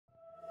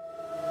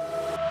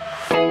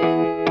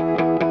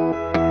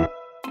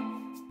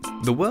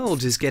The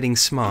world is getting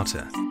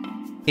smarter.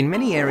 In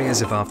many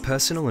areas of our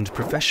personal and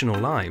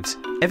professional lives,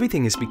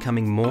 everything is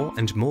becoming more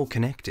and more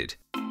connected.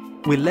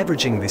 We're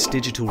leveraging this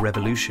digital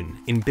revolution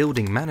in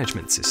building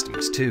management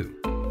systems too.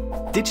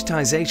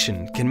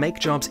 Digitization can make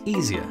jobs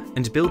easier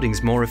and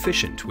buildings more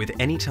efficient with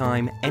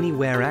anytime,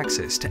 anywhere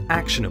access to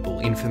actionable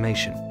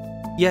information.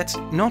 Yet,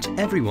 not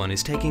everyone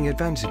is taking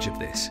advantage of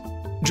this.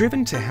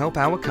 Driven to help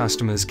our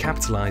customers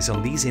capitalize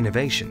on these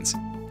innovations,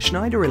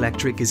 Schneider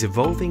Electric is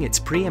evolving its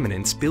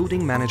preeminent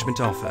building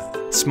management offer,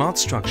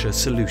 SmartStruxure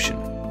solution.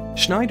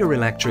 Schneider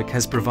Electric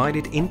has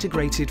provided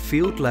integrated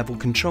field-level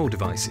control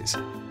devices,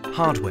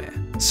 hardware,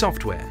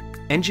 software,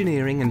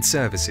 engineering and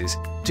services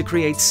to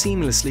create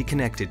seamlessly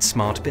connected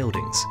smart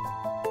buildings.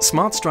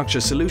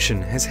 SmartStruxure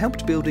solution has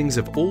helped buildings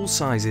of all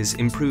sizes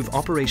improve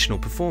operational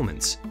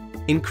performance,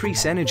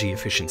 increase energy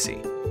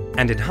efficiency,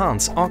 and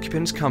enhance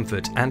occupant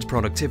comfort and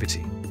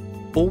productivity.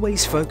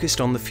 Always focused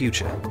on the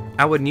future,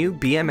 our new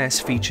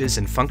BMS features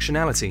and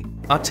functionality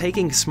are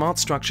taking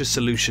SmartStruxure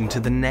solution to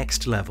the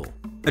next level,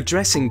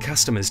 addressing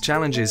customers'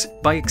 challenges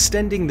by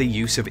extending the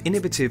use of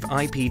innovative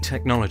IP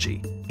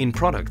technology in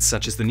products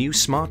such as the new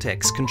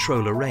SmartX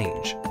controller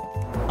range.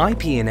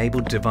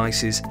 IP-enabled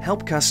devices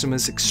help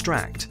customers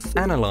extract,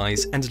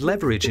 analyze and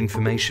leverage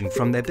information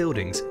from their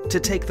buildings to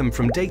take them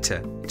from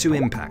data to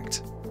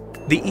impact.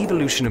 The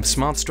evolution of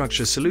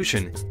SmartStruxure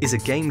solution is a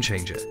game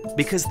changer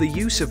because the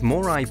use of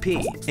more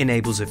IP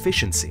enables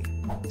efficiency,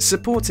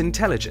 supports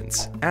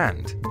intelligence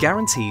and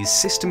guarantees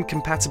system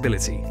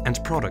compatibility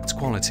and product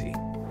quality.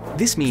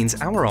 This means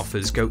our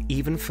offers go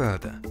even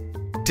further.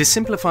 To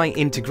simplify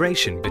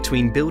integration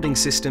between building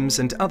systems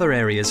and other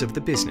areas of the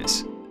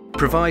business,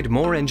 provide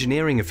more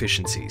engineering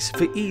efficiencies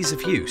for ease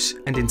of use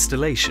and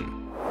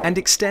installation, and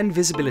extend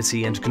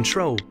visibility and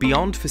control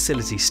beyond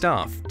facility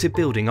staff to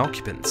building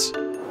occupants.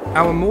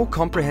 Our more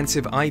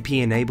comprehensive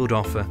IP-enabled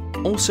offer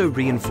also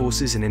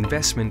reinforces an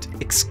investment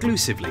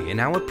exclusively in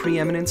our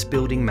preeminent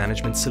building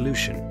management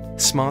solution,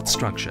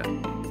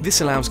 SmartStruxure.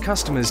 This allows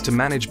customers to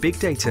manage big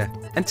data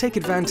and take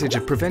advantage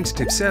of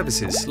preventative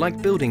services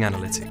like building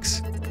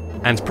analytics.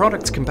 And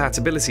product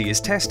compatibility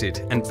is tested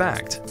and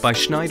backed by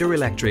Schneider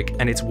Electric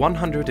and its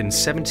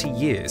 170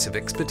 years of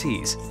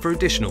expertise for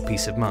additional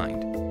peace of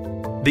mind.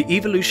 The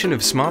evolution of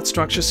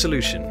SmartStruxure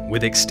solution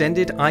with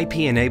extended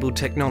IP-enabled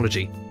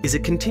technology is a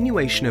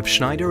continuation of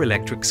Schneider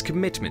Electric's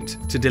commitment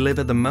to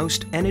deliver the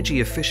most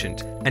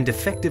energy-efficient and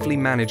effectively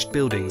managed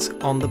buildings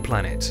on the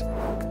planet.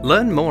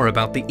 Learn more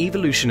about the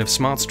evolution of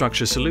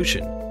SmartStruxure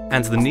solution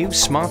and the new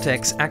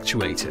SmartX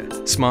actuator,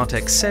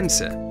 SmartX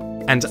sensor,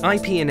 and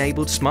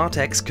IP-enabled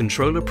SmartX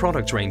controller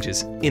product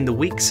ranges in the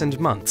weeks and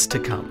months to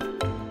come.